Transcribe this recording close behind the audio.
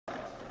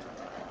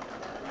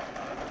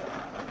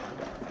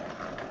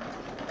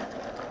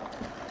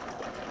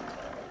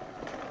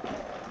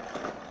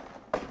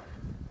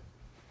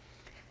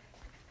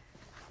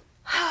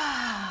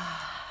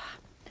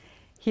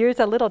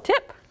Here's a little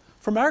tip.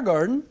 From our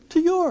garden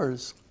to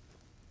yours.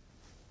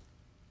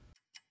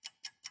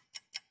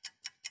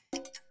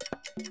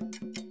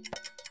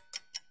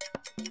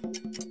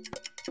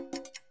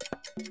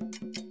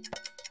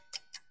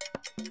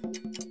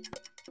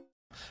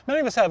 Many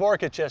of us have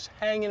orchids just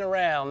hanging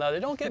around. Now, they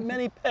don't get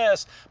many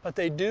pests, but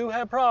they do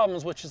have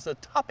problems, which is the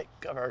topic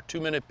of our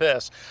 2-minute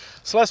pest.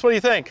 Celeste, what do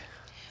you think?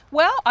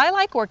 Well, I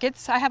like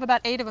orchids. I have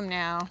about 8 of them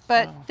now,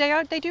 but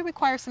they do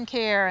require some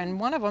care, and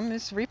one of them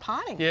is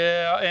repotting.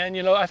 Yeah, and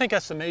you know, I think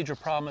that's the major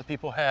problem that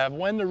people have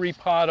when to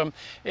repot them.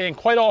 And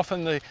quite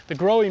often the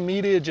growing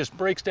media just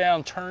breaks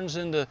down, turns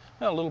into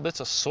little bits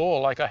of soil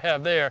like I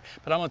have there.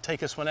 But I'm going to take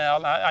this one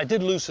out. I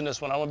did loosen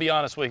this one, I'm going to be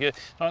honest with you.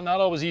 Not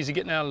always easy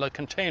getting out of the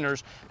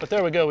containers, but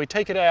there we go. We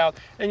take it out,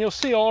 and you'll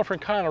see all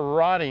different kind of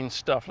rotting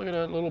stuff. Look at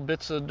that little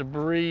bits of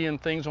debris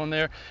and things on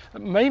there.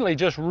 Mainly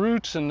just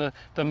roots, and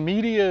the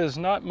media is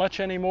not much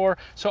anymore.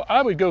 So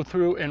I would go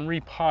through and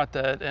repot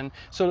that, and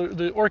so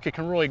the orchid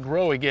can really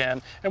grow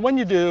again. And when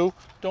you do,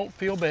 don't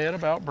feel bad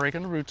about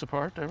breaking the roots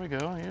apart. There we go.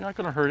 You're not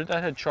going to hurt it.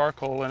 That had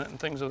charcoal in it and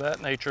things of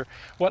that nature.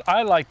 What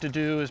I like to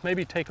do is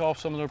maybe take off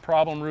some of the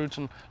problem roots,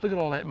 and look at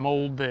all that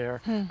mold there.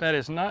 That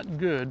is not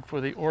good for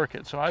the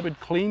orchid. So I would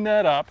clean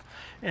that up,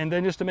 and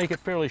then just to make it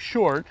fairly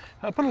short,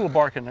 put a little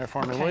bark in there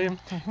for me, will you?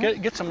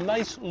 Get some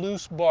nice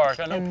loose bark.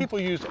 I know people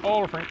use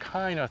all different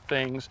kind of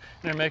things.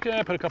 And make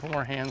put a couple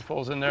more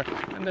handfuls in there,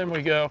 and then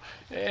we go.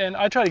 And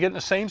I try to get in the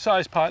same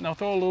size pot, and I'll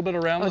throw a little bit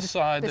around the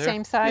side there. The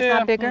same size,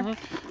 not bigger?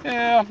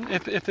 Yeah,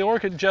 if the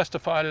orchid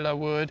justified it, I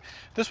would.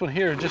 This one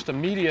here, just the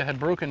media had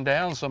broken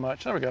down so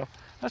much. There we go.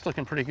 That's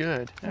looking pretty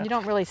good. And you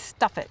don't really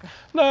stuff it?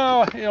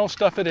 No, you don't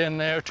stuff it in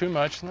there too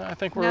much. I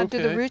think we're okay.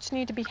 Now, do the roots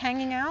need to be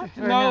hanging out?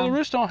 No, the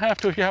roots don't have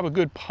to if you have a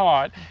good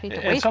pot.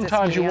 And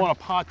sometimes you want a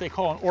pot they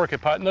call an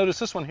orchid pot. Notice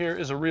this one here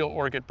is a real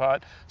orchid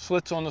pot.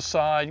 Slits on the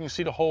side, you can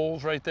see the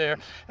holes right there.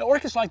 Now,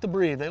 orchids like to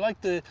breathe. They like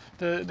to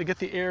get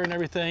the air and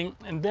everything.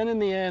 And then in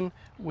the end,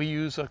 we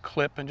use a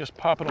clip and just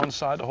pop it on the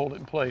side to hold it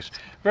in place.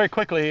 Very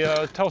quickly,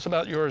 tell us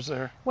about yours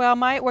there. Well,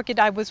 my orchid,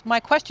 my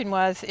question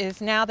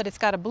is now that it's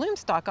got a bloom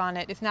stalk on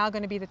it, it's now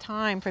going to be the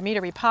time for me to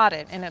repot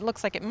it, and it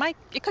looks like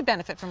it could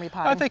benefit from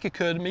repotting. I think it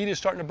could. Media is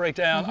starting to break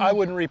down. I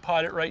wouldn't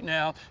repot it right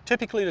now.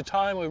 Typically, the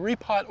time we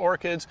repot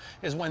orchids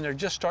is when they're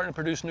just starting to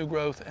produce new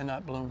growth and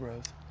not bloom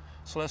growth.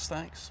 Celeste,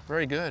 thanks.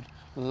 Very good.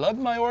 Love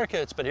my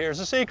orchids, but here's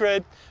the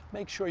secret.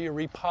 Make sure you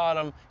repot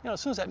them,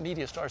 as soon as that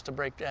media starts to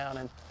break down,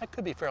 and that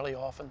could be fairly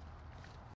often.